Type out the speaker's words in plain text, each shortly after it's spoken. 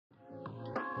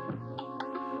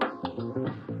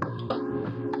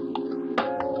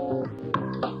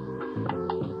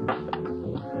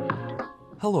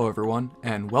Hello everyone,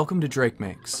 and welcome to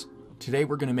DrakeMakes. Today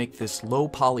we're going to make this low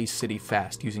poly city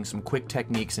fast using some quick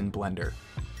techniques in Blender.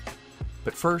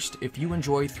 But first, if you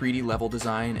enjoy 3D level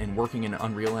design and working in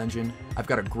Unreal Engine, I've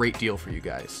got a great deal for you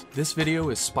guys. This video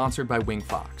is sponsored by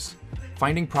Wingfox.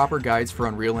 Finding proper guides for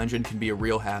Unreal Engine can be a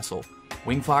real hassle.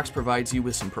 Wingfox provides you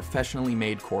with some professionally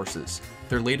made courses.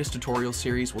 Their latest tutorial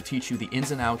series will teach you the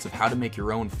ins and outs of how to make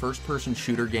your own first-person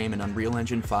shooter game in Unreal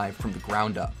Engine 5 from the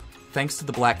ground up. Thanks to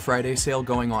the Black Friday sale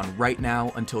going on right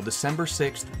now until December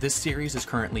 6th, this series is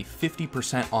currently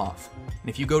 50% off. And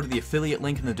if you go to the affiliate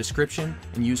link in the description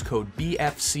and use code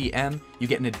BFCM, you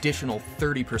get an additional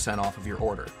 30% off of your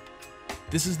order.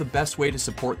 This is the best way to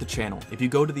support the channel. If you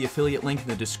go to the affiliate link in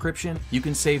the description, you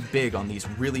can save big on these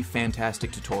really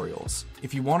fantastic tutorials.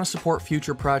 If you want to support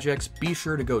future projects, be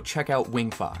sure to go check out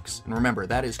Wingfox. And remember,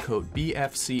 that is code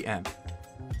BFCM.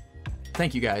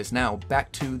 Thank you guys. Now,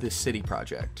 back to the city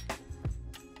project.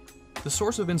 The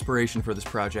source of inspiration for this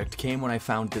project came when I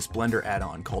found this Blender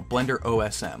add-on called Blender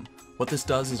OSM. What this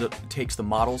does is it takes the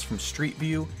models from Street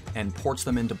View and ports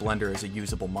them into Blender as a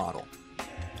usable model.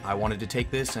 I wanted to take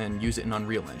this and use it in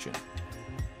Unreal Engine.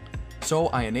 So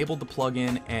I enabled the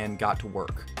plugin and got to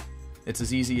work. It's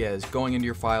as easy as going into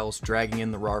your files, dragging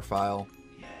in the RAR file.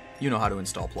 You know how to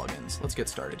install plugins. Let's get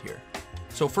started here.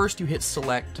 So first you hit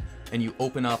select and you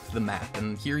open up the map,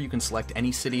 and here you can select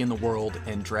any city in the world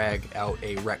and drag out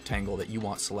a rectangle that you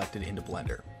want selected into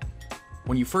Blender.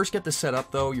 When you first get this set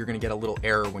up though, you're going to get a little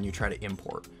error when you try to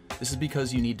import. This is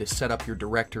because you need to set up your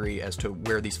directory as to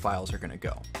where these files are going to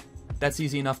go. That's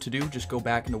easy enough to do. Just go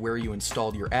back into where you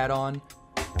installed your add-on.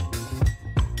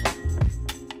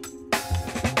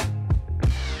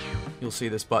 You'll see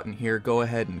this button here. Go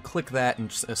ahead and click that and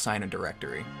just assign a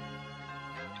directory.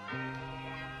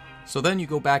 So then you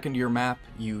go back into your map,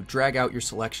 you drag out your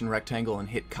selection rectangle and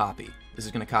hit copy. This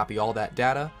is going to copy all that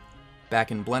data.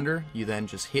 Back in Blender, you then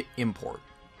just hit import.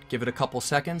 Give it a couple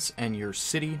seconds and your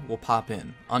city will pop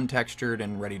in, untextured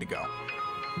and ready to go.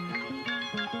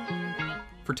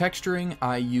 For texturing,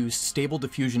 I used Stable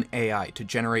Diffusion AI to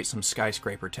generate some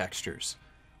skyscraper textures.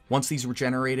 Once these were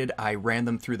generated, I ran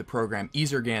them through the program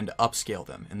Easergan to upscale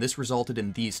them, and this resulted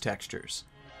in these textures.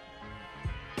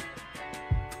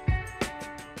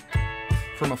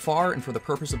 From afar and for the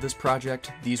purpose of this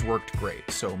project, these worked great.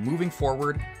 So moving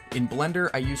forward, in Blender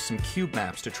I used some cube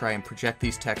maps to try and project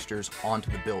these textures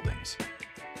onto the buildings.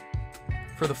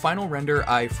 For the final render,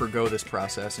 I forgo this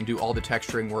process and do all the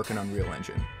texturing work in Unreal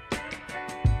Engine.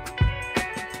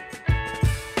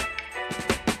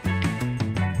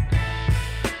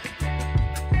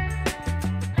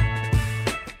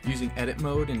 Using edit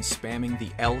mode and spamming the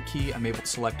L key, I'm able to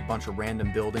select a bunch of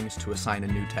random buildings to assign a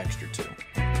new texture to.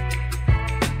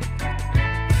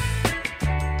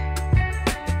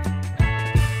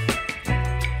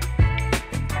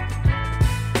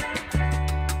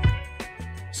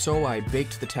 So I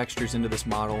baked the textures into this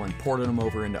model and ported them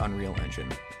over into Unreal Engine.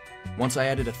 Once I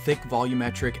added a thick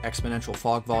volumetric exponential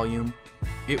fog volume,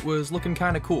 it was looking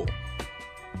kinda cool.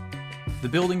 The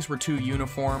buildings were too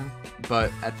uniform,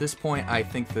 but at this point I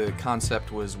think the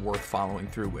concept was worth following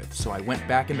through with, so I went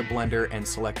back into Blender and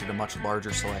selected a much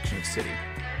larger selection of city,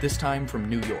 this time from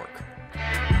New York,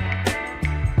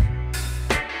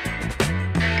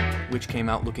 which came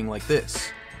out looking like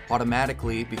this.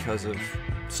 Automatically, because of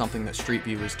something that Street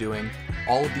View is doing,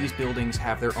 all of these buildings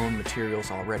have their own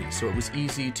materials already, so it was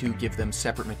easy to give them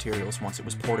separate materials once it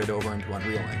was ported over into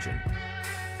Unreal Engine.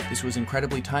 This was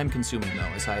incredibly time-consuming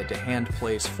though, as I had to hand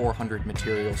place 400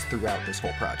 materials throughout this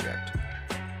whole project.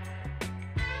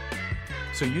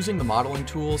 So using the modeling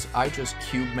tools, I just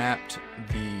cube mapped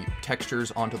the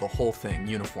textures onto the whole thing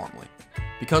uniformly.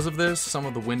 Because of this, some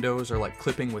of the windows are like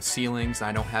clipping with ceilings, and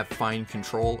I don't have fine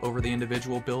control over the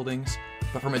individual buildings,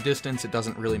 but from a distance it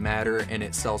doesn't really matter and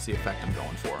it sells the effect I'm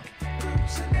going for.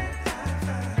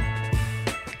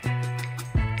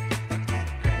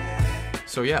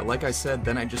 So yeah, like I said,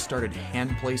 then I just started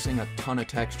hand placing a ton of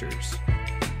textures.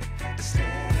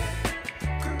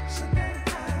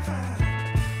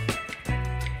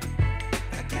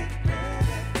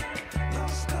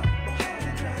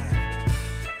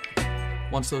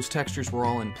 Once those textures were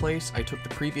all in place, I took the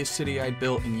previous city I'd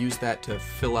built and used that to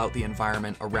fill out the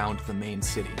environment around the main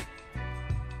city.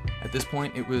 At this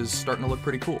point, it was starting to look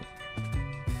pretty cool.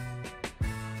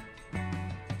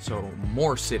 So,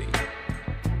 more city.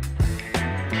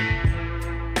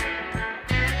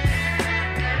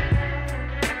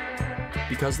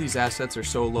 Because these assets are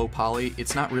so low poly,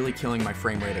 it's not really killing my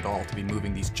frame rate at all to be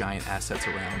moving these giant assets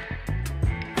around.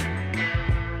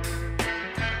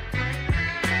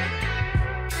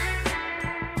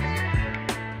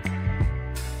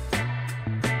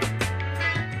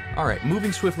 Alright,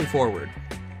 moving swiftly forward.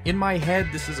 In my head,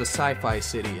 this is a sci-fi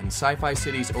city, and sci-fi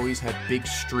cities always have big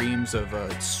streams of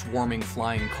swarming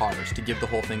flying cars to give the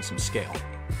whole thing some scale.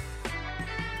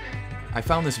 I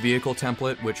found this vehicle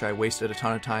template, which I wasted a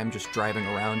ton of time just driving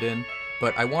around in,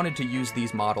 but I wanted to use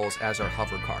these models as our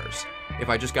hover cars. If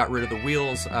I just got rid of the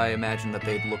wheels, I imagined that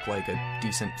they'd look like a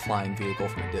decent flying vehicle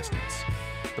from a distance.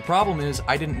 The problem is,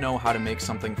 I didn't know how to make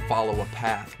something follow a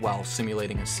path while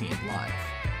simulating a scene live.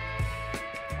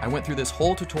 I went through this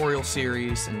whole tutorial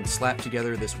series and slapped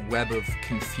together this web of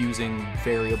confusing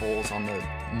variables on the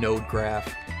node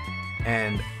graph,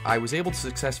 and I was able to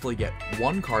successfully get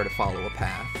one car to follow a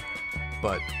path,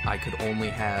 but I could only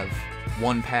have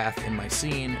one path in my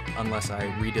scene unless I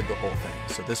redid the whole thing,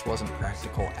 so this wasn't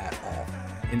practical at all.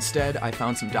 Instead, I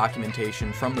found some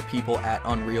documentation from the people at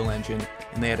Unreal Engine,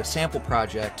 and they had a sample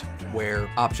project where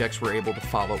objects were able to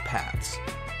follow paths.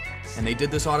 And they did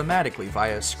this automatically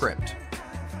via a script.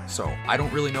 So I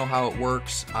don't really know how it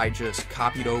works. I just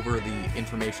copied over the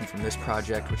information from this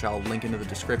project, which I'll link into the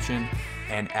description,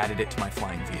 and added it to my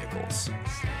flying vehicles.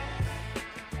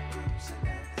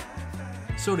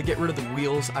 So to get rid of the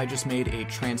wheels, I just made a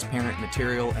transparent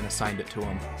material and assigned it to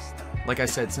them. Like I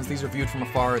said, since these are viewed from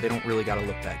afar, they don't really gotta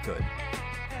look that good.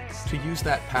 To use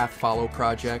that path follow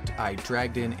project, I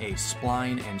dragged in a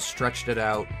spline and stretched it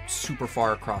out super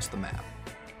far across the map.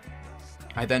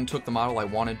 I then took the model I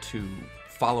wanted to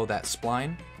follow that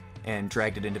spline and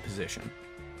dragged it into position.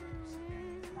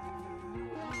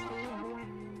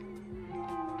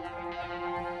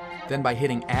 Then by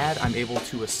hitting add, I'm able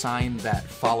to assign that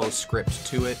follow script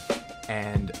to it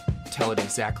and tell it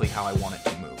exactly how I want it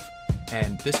to move.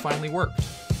 And this finally worked.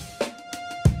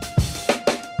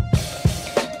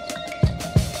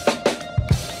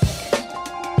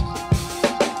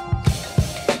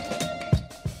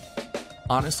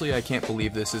 Honestly, I can't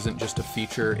believe this isn't just a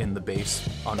feature in the base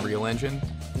Unreal Engine,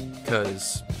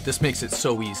 because this makes it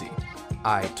so easy.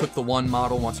 I took the one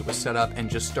model once it was set up and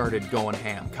just started going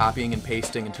ham, copying and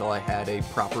pasting until I had a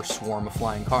proper swarm of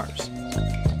flying cars.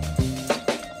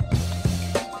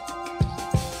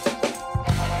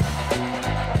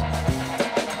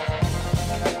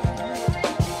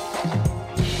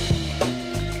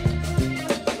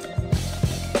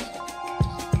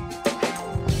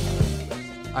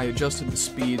 I adjusted the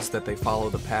speeds that they follow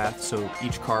the path so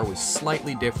each car was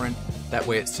slightly different. That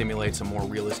way it simulates a more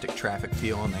realistic traffic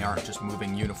feel and they aren't just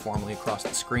moving uniformly across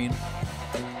the screen.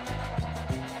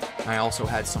 I also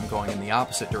had some going in the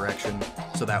opposite direction,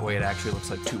 so that way it actually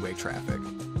looks like two-way traffic.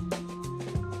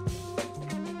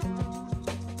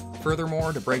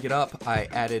 Furthermore, to break it up, I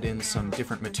added in some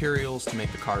different materials to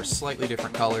make the cars slightly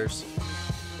different colors.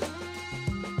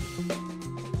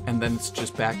 And then it's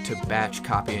just back to batch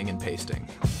copying and pasting.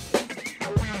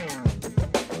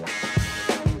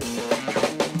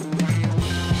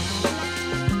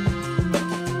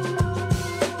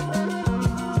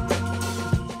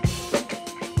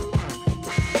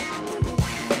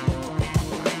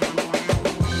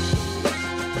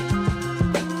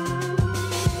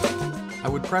 I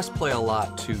would press play a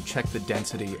lot to check the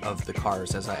density of the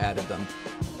cars as I added them.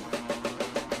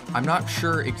 I'm not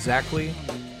sure exactly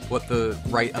what the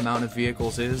right amount of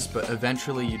vehicles is, but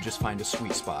eventually you just find a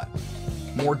sweet spot.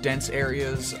 More dense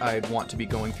areas, I'd want to be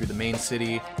going through the main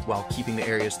city, while keeping the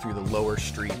areas through the lower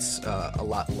streets a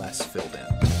lot less filled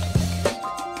in.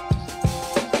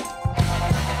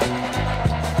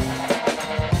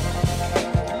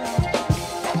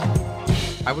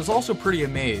 I was also pretty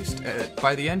amazed.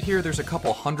 By the end here, there's a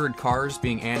couple hundred cars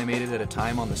being animated at a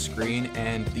time on the screen,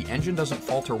 and the engine doesn't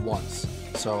falter once.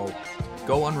 So,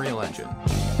 go Unreal Engine.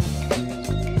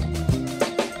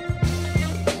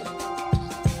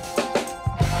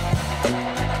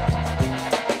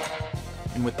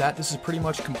 And with that, this is pretty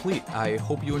much complete. I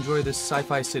hope you enjoy this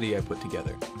sci-fi city I put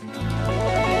together.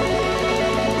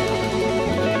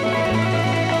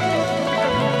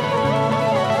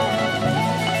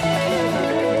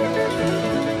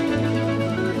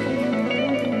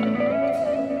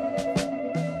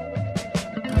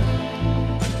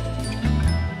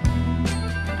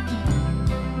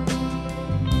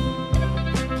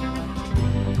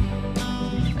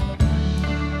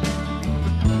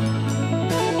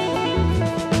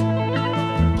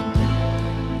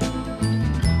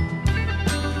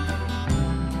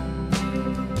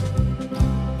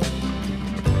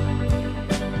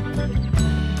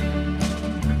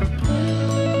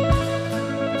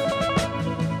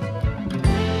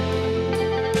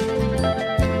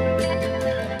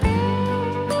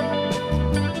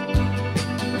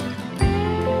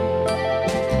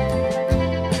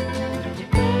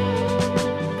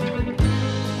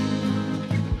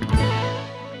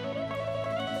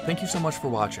 thank you so much for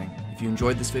watching. If you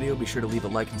enjoyed this video, be sure to leave a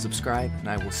like and subscribe, and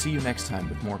I will see you next time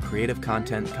with more creative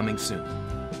content coming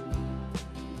soon.